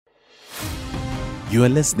You are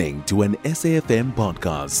listening to an SAFM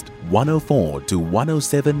podcast, 104 to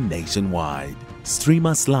 107 nationwide. Stream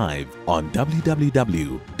us live on www.safm.co.za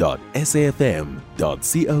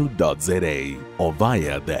or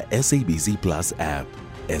via the SABC Plus app.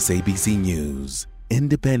 SABC News,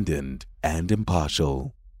 independent and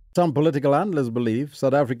impartial. Some political analysts believe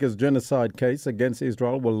South Africa's genocide case against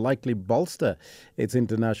Israel will likely bolster its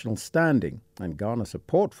international standing and garner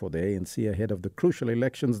support for the ANC ahead of the crucial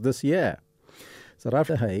elections this year. South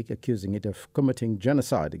Africa Hague accusing it of committing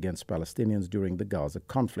genocide against Palestinians during the Gaza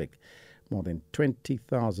conflict. More than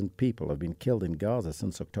 20,000 people have been killed in Gaza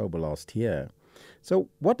since October last year. So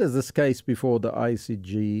what does this case before the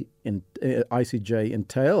ICJ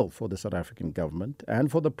entail for the South African government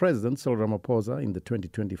and for the President Cyril Ramaphosa in the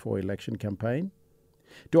 2024 election campaign?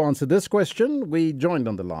 To answer this question, we joined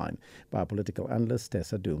on the line by political analyst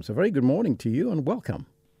Tessa Dooms. A very good morning to you and welcome.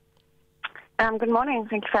 Good morning.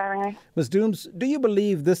 Thank you for having me. Ms. Dooms, do you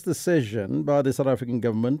believe this decision by the South African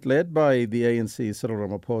government, led by the ANC Cyril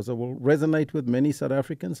Ramaphosa, will resonate with many South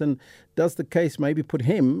Africans? And does the case maybe put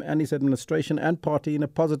him and his administration and party in a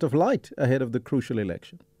positive light ahead of the crucial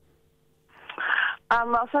election?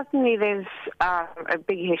 Well, certainly there's a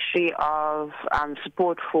big history of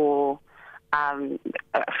support for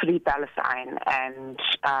free Palestine, and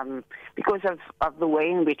because of the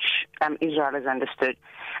way in which Israel is understood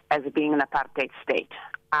as being an apartheid state.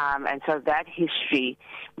 And so that history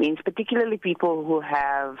means particularly people who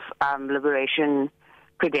have liberation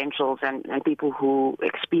credentials and people who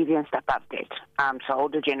experienced apartheid, so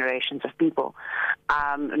older generations of people,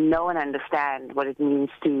 know and understand what it means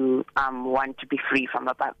to want to be free from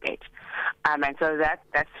apartheid. And so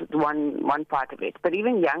that's one part of it. But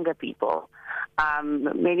even younger people,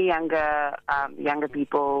 many younger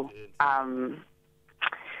people,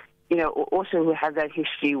 also who have that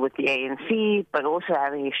history with the ANC, but also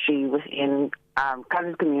have a history within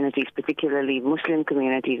colored communities, particularly Muslim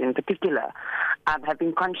communities in particular, have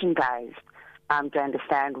been conscientized to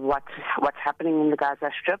understand what's happening in the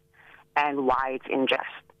Gaza Strip and why it's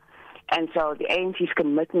unjust. And so the ANC's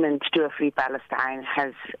commitment to a free Palestine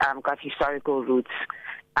has got historical roots.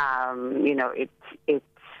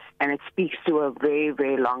 It speaks to a very,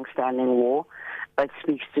 very long-standing war, but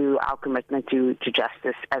speaks to our commitment to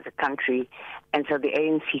justice as a country. And so the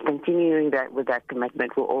ANC continuing with that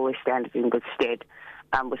commitment will always stand in good stead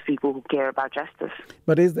with people who care about justice.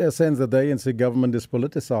 But is there a sense that the ANC government is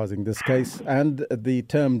politicizing this case and the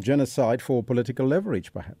term genocide for political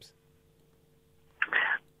leverage, perhaps?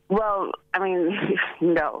 Well,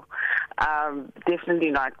 no.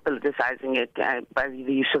 Definitely not politicizing it by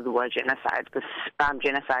the use of the word genocide, because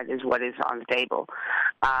genocide is what is on the table.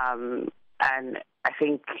 And I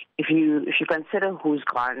think if you consider who's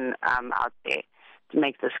gone out there to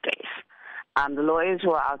make this case, the lawyers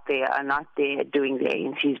who are out there are not there doing the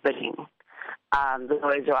ANC's bidding. The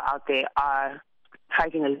lawyers who are out there are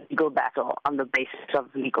fighting a legal battle on the basis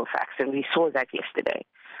of legal facts, and we saw that yesterday.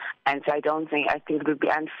 And so I think it would be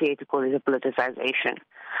unfair to call it a politicization.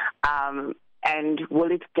 And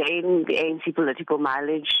will it gain the ANC political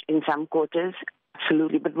mileage in some quarters?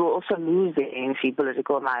 Absolutely, but we'll also lose the ANC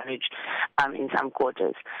political mileage in some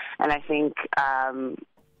quarters. And I think,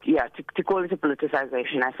 to call it a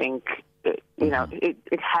politicization, I think,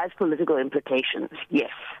 it has political implications,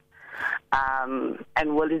 yes.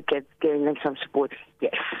 And will it gain them some support?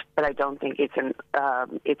 Yes. But I don't think it's a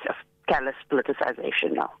callous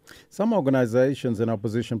politicization now. Some organizations and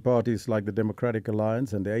opposition parties like the Democratic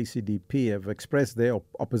Alliance and the ACDP have expressed their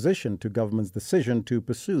opposition to government's decision to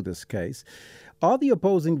pursue this case. Are the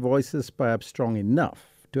opposing voices perhaps strong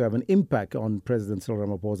enough to have an impact on President Cyril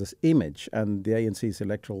Ramaphosa's image and the ANC's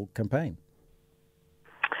electoral campaign?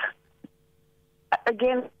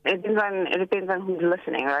 Again, it depends on who's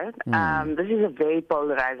listening, right? This is a very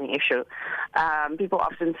polarizing issue. People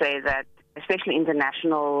often say that, especially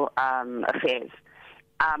international affairs,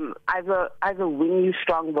 either win you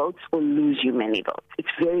strong votes or lose you many votes.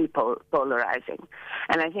 It's very polarizing.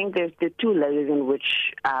 And I think there are two layers in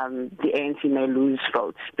which the ANC may lose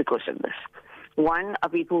votes because of this. One are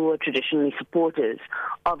people who are traditionally supporters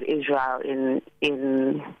of Israel in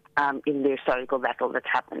the historical battle that's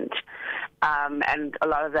happened. And a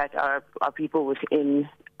lot of that are people within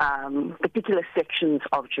particular sections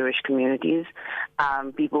of Jewish communities,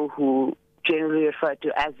 people who generally referred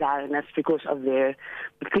to as Zionists because of their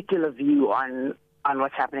particular view on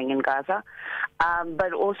what's happening in Gaza,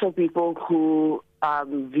 but also people who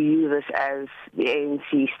view this as the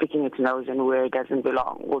ANC sticking its nose in where it doesn't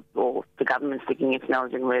belong, or the government sticking its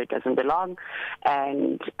nose in where it doesn't belong,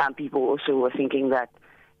 and people also were thinking that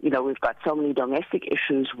we've got so many domestic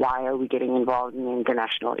issues. Why are we getting involved in an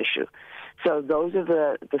international issue? So those are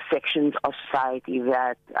the sections of society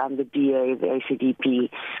that the DA, the ACDP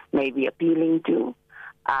may be appealing to.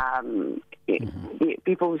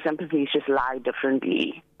 People with sympathies just lie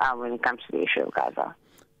differently when it comes to the issue of Gaza.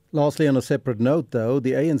 Lastly, on a separate note, though,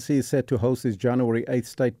 the ANC is set to host its January 8th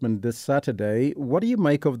statement this Saturday. What do you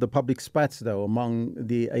make of the public spats, though, among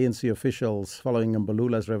the ANC officials following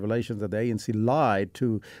Mbalula's revelations that the ANC lied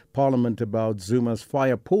to Parliament about Zuma's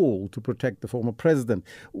fire pool to protect the former president?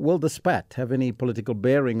 Will the spat have any political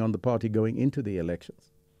bearing on the party going into the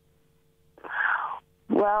elections?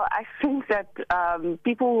 Well, I think that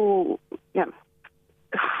people,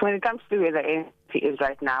 when it comes to where the ANC is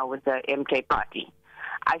right now with the MK party,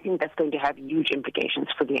 I think that's going to have huge implications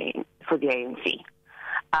for the ANC.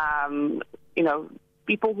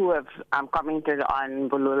 People who have commented on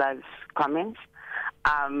Mbalula's comments,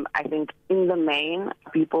 I think in the main,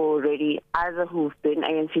 people already either who've been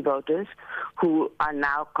ANC voters who are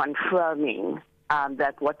now confirming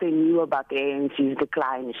that what they knew about the ANC's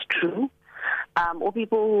decline is true, or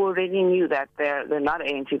people who already knew that they're not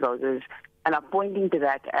ANC voters and are pointing to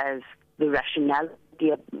that as the rationality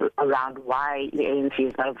around why the ANC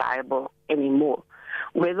is not viable anymore.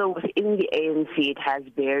 Whether within the ANC it has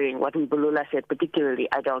bearing, what Mbalula said particularly,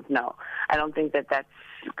 I don't know. I don't think that that's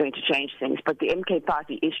going to change things. But the MK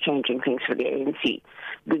party is changing things for the ANC.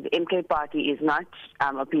 The MK party is not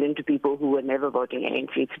appealing to people who were never voting ANC.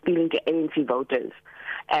 It's appealing to ANC voters.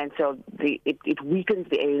 And so it weakens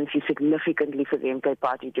the ANC significantly for the MK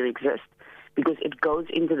party to exist, because it goes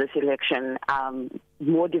into this election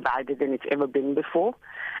more divided than it's ever been before.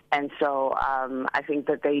 And so I think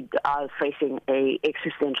that they are facing an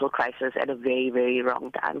existential crisis at a very, very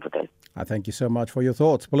wrong time for them. I thank you so much for your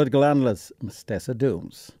thoughts. Political Analyst, Ms. Tessa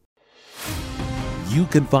Dooms. You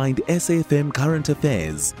can find SAFM Current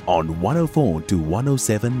Affairs on 104 to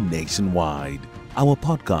 107 nationwide. Our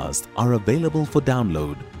podcasts are available for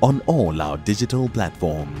download on all our digital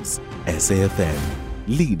platforms. SAFM,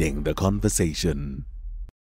 leading the conversation.